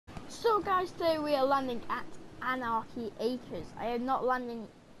So guys, today we are landing at Anarchy Acres. I have not landed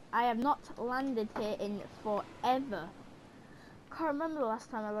here in forever. Can't remember the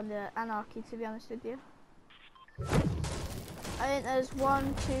last time I landed at Anarchy, to be honest with you. I think there's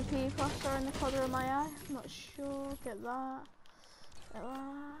 1, 2 people are in the corner of my eye. I'm not sure. Get that. Get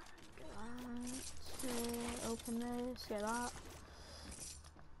that. Get that. Open this. Get that.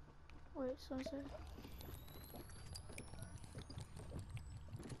 Wait, someone's there.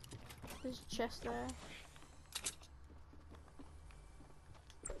 There's a chest there.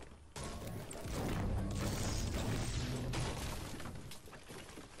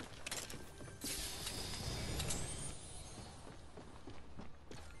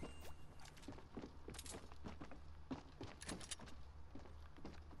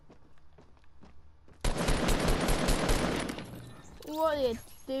 What are you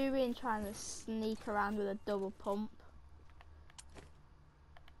doing trying to sneak around with a double pump?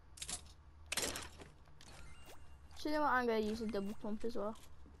 So you know what, I'm going to use a double pump as well.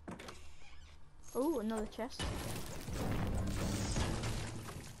 Oh, another chest.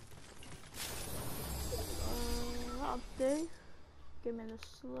 That'll do. Give me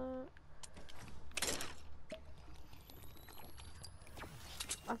the slurp.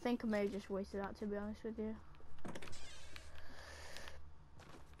 I think I may have just wasted that, to be honest with you.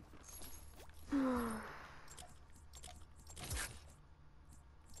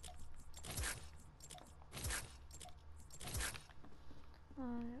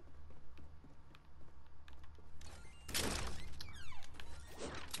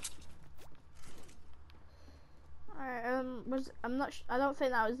 I don't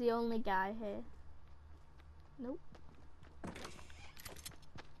think that was the only guy here. Nope.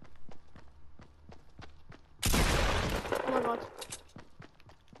 Oh my god.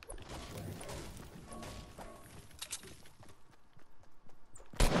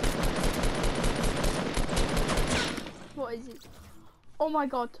 What is it? Oh my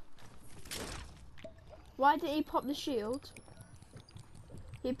god. Why did he pop the shield?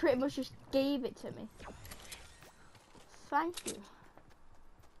 He pretty much just gave it to me. Thank you.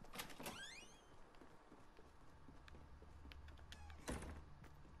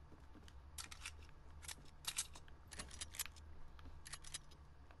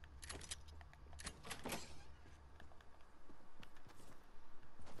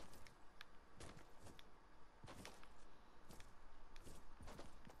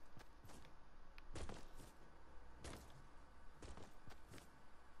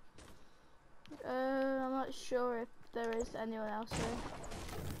 I'm not sure if there is anyone else here.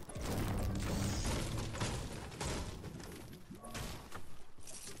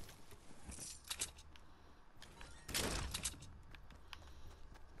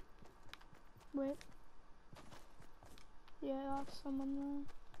 Wait. Yeah, that's someone there.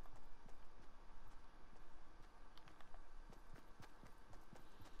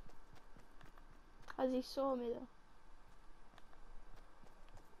 Has he saw me though?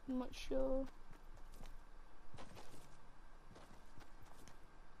 I'm not sure.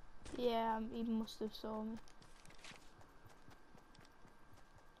 Yeah, he must have saw me.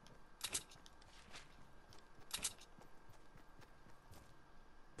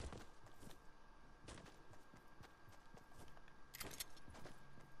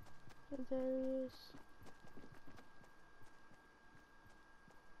 There he is.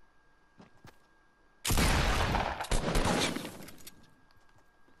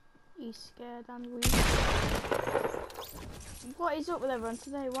 He's scared and weak. What is up with everyone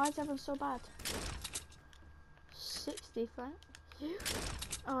today? Why is everyone so bad? 60 franc.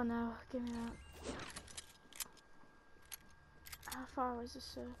 Oh no, give me that. How far away is the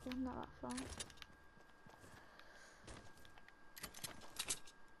circle? Not that far.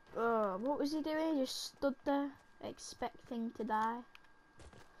 Oh, what was he doing? He just stood there, expecting to die.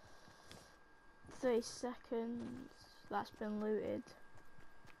 30 seconds. That's been looted.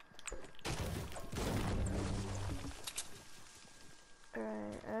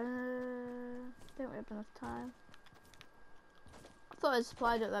 Alright, don't we have enough time? I thought I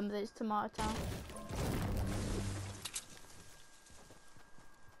supplied at them, but it's tomato time.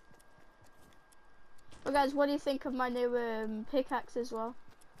 Well guys, what do you think of my new pickaxe as well?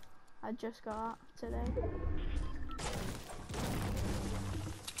 I just got that today.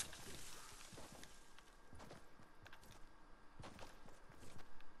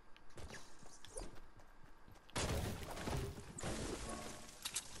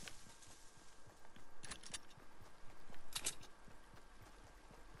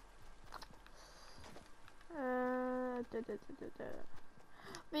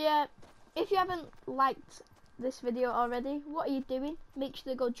 But yeah, if you haven't liked this video already, what are you doing? Make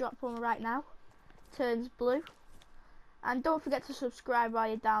sure to go drop one right now. Turns blue. And don't forget to subscribe while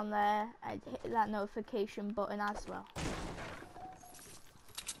you're down there and hit that notification button as well.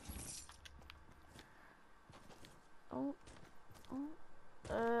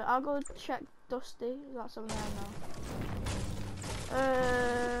 I'll go check Dusty. Is that something I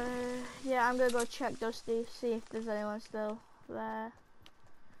know? Yeah, I'm gonna go check Dusty, see if there's anyone still there.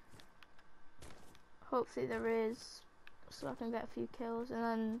 Hopefully there is, so I can get a few kills, and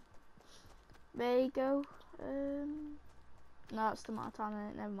then there you go. No, it's the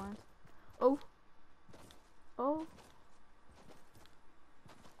Martana, never mind. Oh, what's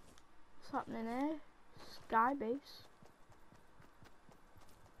happening here? Sky base.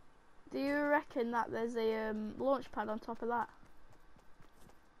 Do you reckon that there's a launch pad on top of that?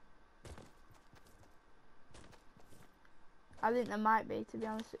 I think there might be, to be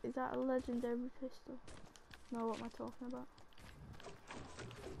honest. Is that a legendary pistol? No, what am I talking about?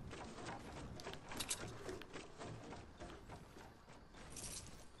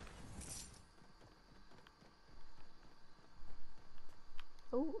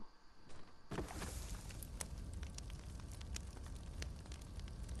 Oh.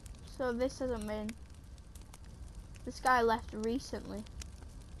 So this hasn't been. This guy left recently.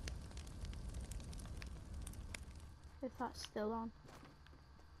 If that's still on.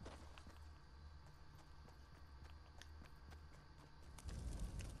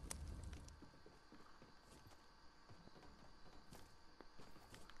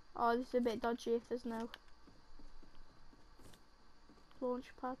 Oh, this is a bit dodgy if there's no launch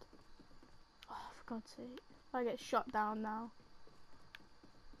pad. Oh, for God's sake. If I get shot down now,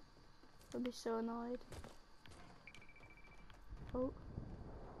 I'll be so annoyed. Oh,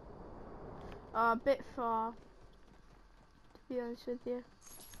 a bit far, to be honest with you.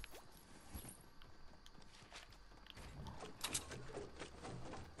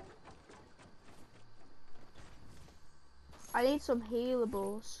 I need some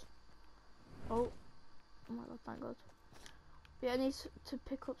healables. Oh my God, thank God. Yeah, I need to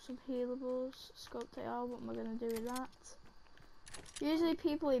pick up some healables. Scoped AR, what am I gonna do with that? Usually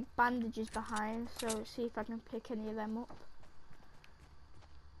people leave bandages behind, so see if I can pick any of them up.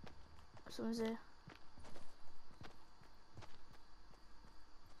 Someone's here.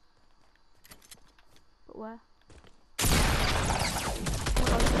 But where?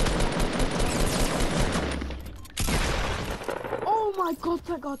 Oh my God,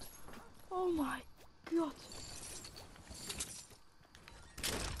 thank God. Oh my God.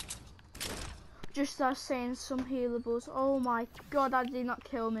 Just started saying some healables. Oh my God, that did not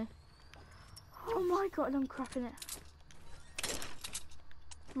kill me. Oh my God, I'm crapping it.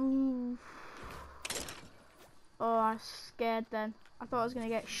 Ooh. Oh, I was scared then. I thought I was going to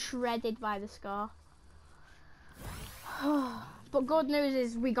get shredded by the scar. But good news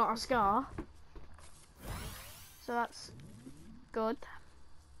is we got a scar. So that's good.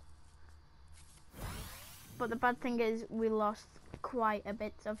 But the bad thing is we lost quite a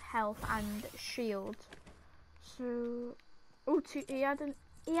bit of health and shield. So, oh, he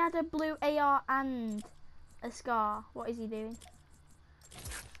had a blue AR and a scar. What is he doing?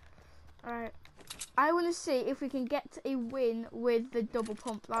 Alright, I want to see if we can get a win with the double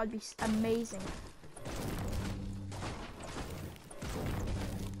pump. That would be amazing.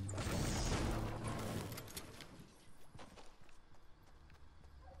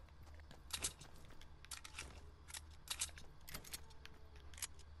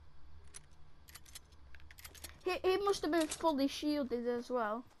 He must have been fully shielded as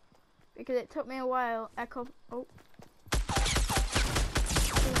well, because it took me a while. Oh.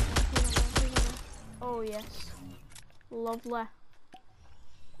 Oh yes, lovely.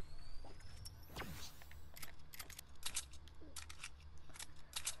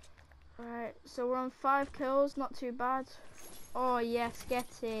 Alright, so we're on 5 kills, not too bad. Oh yes, get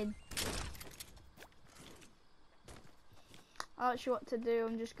in. I'm not sure what to do.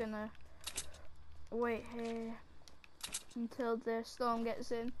 I'm just gonna wait here until the storm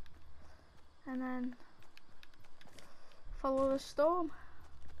gets in and then follow the storm.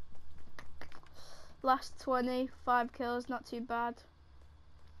 Last 20, 5 kills, not too bad.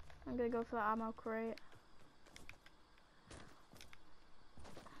 I'm gonna go for that ammo crate.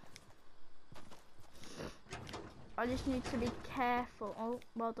 I just need to be careful. Oh,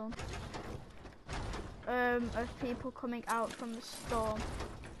 well done. Of people coming out from the storm.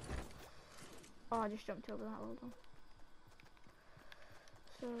 Oh, I just jumped over that, well done.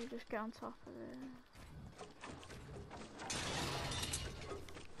 So just get on top of it.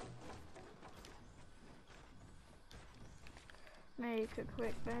 Make a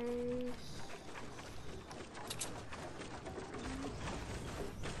quick base.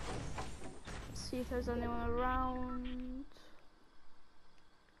 see if there's anyone around.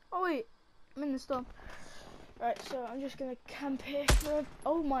 Oh wait, I'm in the storm. Right, so I'm just gonna camp here for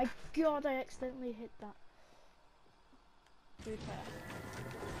oh my god, I accidentally hit that. Repair.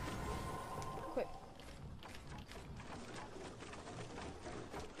 Quick.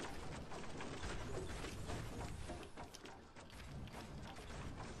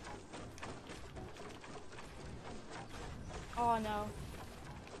 Oh no.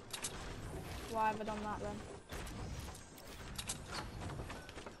 Why have I done that then?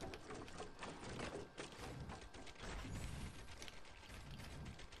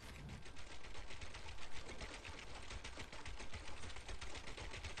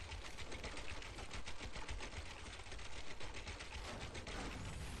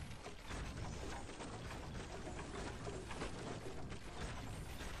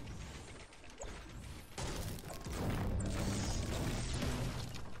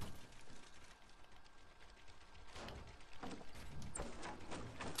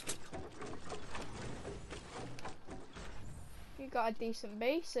 You got a decent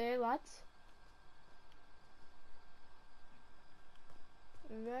base here, lads.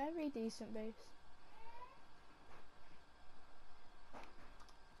 Very decent base.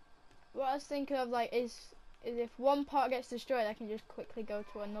 What I was thinking of, like, is if one part gets destroyed, I can just quickly go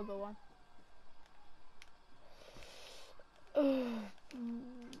to another one.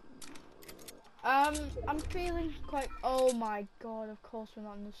 I'm feeling quite. Oh my god! Of course we're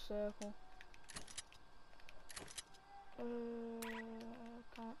not in the circle.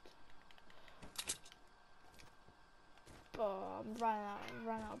 Can't. Oh, I'm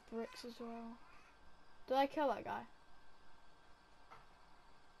running out of bricks as well. Did I kill that guy?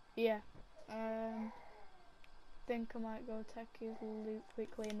 Yeah. Think I might go check his loot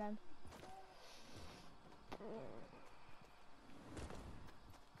quickly and then.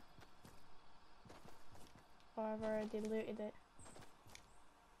 Or I've already looted it.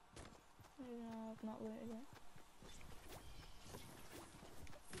 No, I've not looted it.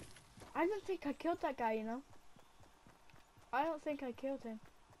 I don't think I killed that guy, you know. I don't think I killed him.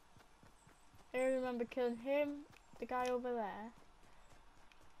 I remember killing him, the guy over there.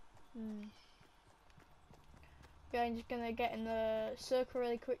 Yeah, I'm just gonna get in the circle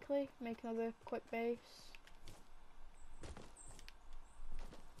really quickly, make another quick base.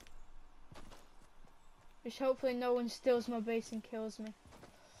 Which hopefully no one steals my base and kills me.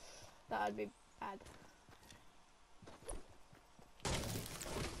 That'd be bad.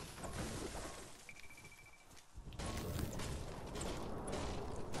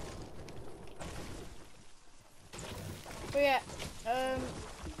 But yeah,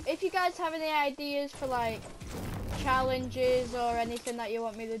 if you guys have any ideas for like challenges or anything that you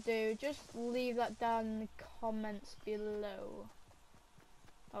want me to do, just leave that down in the comments below.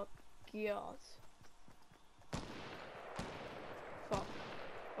 Oh god. Fuck.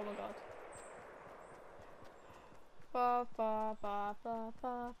 Oh my god.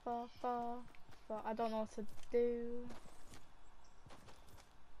 I don't know what to do.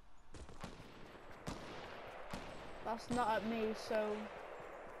 That's not at me, so.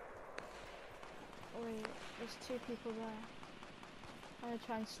 Oh wait, there's two people there. I'm gonna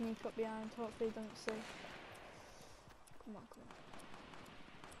try and sneak up behind, hopefully they don't see. Come on, come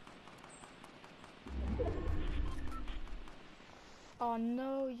on. Oh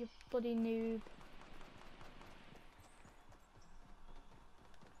no, you bloody noob.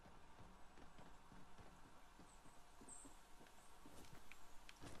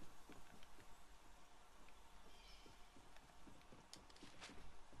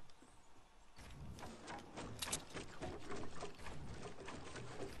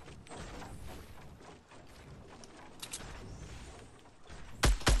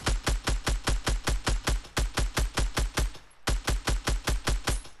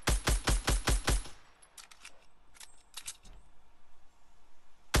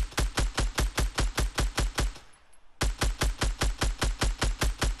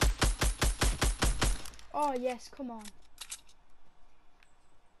 Oh yes, come on.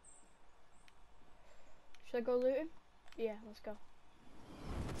 Should I go loot him? Yeah, let's go.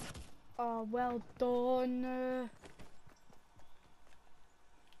 Oh, well done.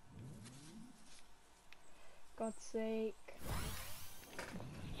 God's sake.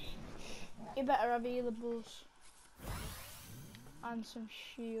 You better have healables. And some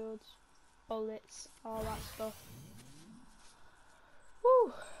shields, bullets, all that stuff.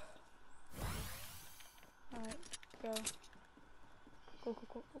 Woo! Alright, go. Go, go,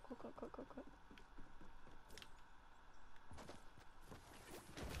 go, go, go, go, go, go.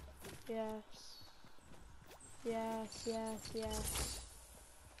 Yes. Yes, yes, yes.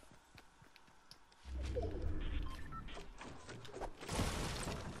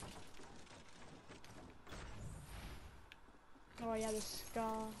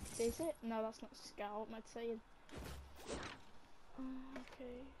 Is it? No, that's not scout, am I saying?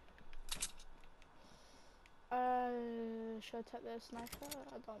 Okay. Should I take the sniper?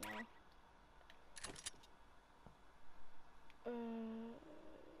 I don't know.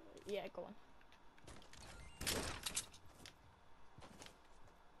 Yeah, go on.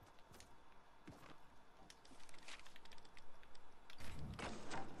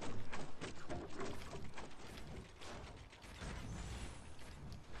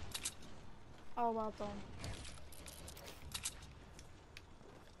 Oh, well done.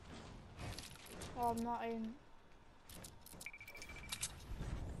 Oh, I'm not in.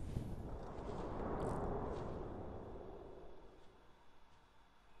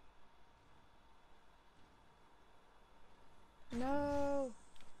 No.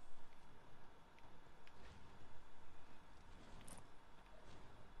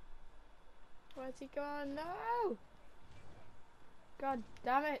 Where's he gone? No. God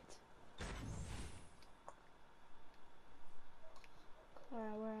damn it.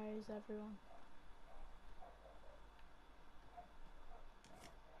 Where is everyone?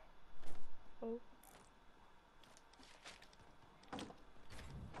 Oh.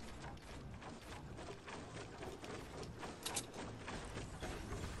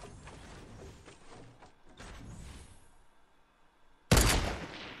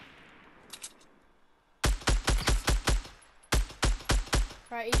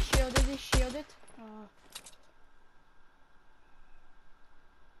 Right, he's shielded. Oh.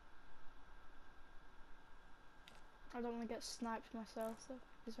 I don't want to get sniped myself though.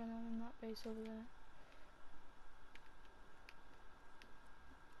 Is there anyone in that base over there?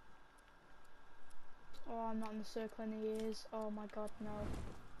 Oh, I'm not in the circle any years. Oh my god, no.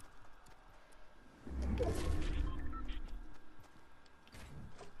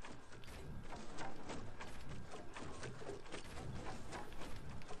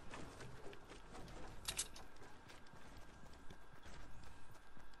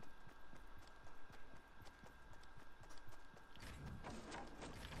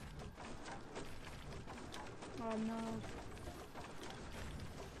 Oh no.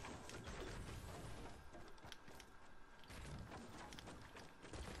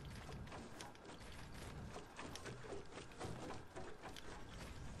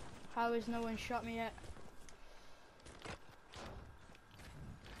 How has no one shot me yet?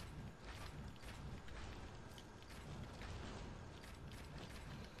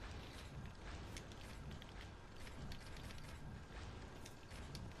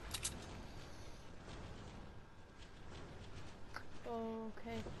 Oh,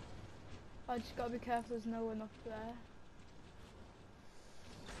 okay. I just gotta be careful there's no one up there.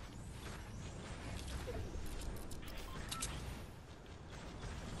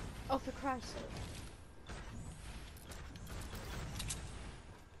 Oh, for Christ's sake.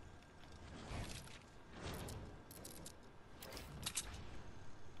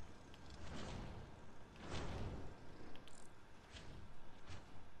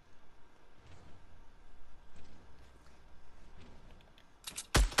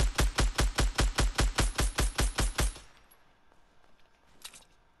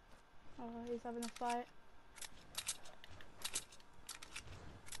 Oh, he's having a fight.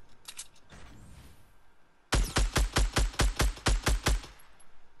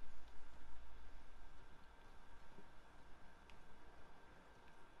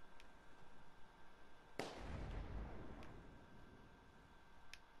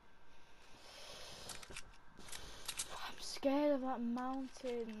 I'm scared of that mountain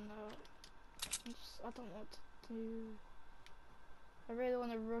though. I don't know what to do. I really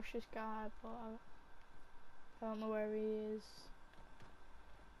want to rush this guy, but I don't know where he is.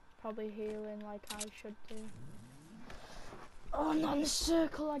 Probably healing like I should do. Oh, I'm not in the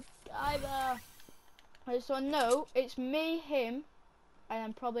circle either. Right, so I know it's me, him, and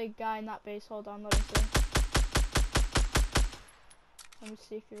then probably a guy in that base. Hold on, let me see. Let me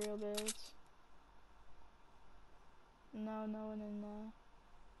see if he real builds. No, no one in there.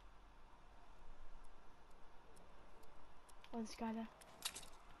 Oh, this guy there.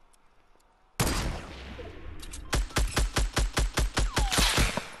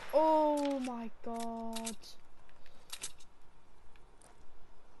 Oh my god.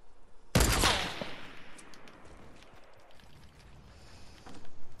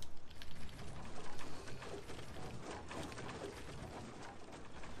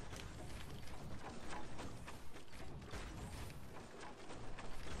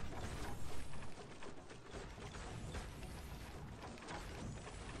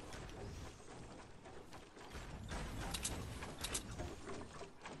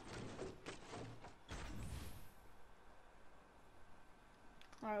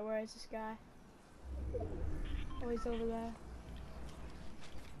 Right, where is this guy? Oh, he's over there.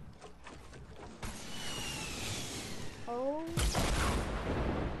 Oh.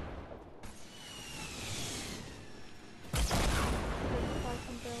 If I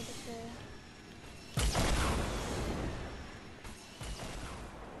can build it here.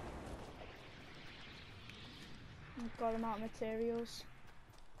 I've got him out of materials.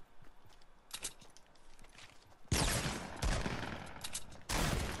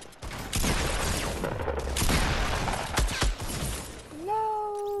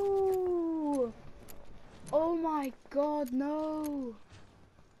 No! Oh my god, no!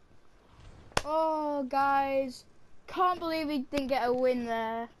 Oh, guys. Can't believe we didn't get a win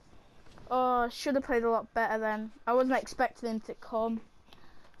there. Oh, should have played a lot better then. I wasn't expecting him to come.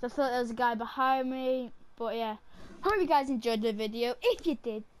 So I thought there was a guy behind me. But yeah, hope you guys enjoyed the video. If you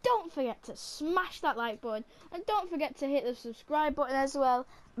did, don't forget to smash that like button. And don't forget to hit the subscribe button as well.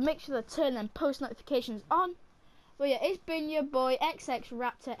 Make sure to turn them post notifications on. But yeah, it's been your boy XX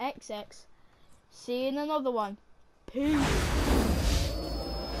Raptor XX. See you in another one. Peace.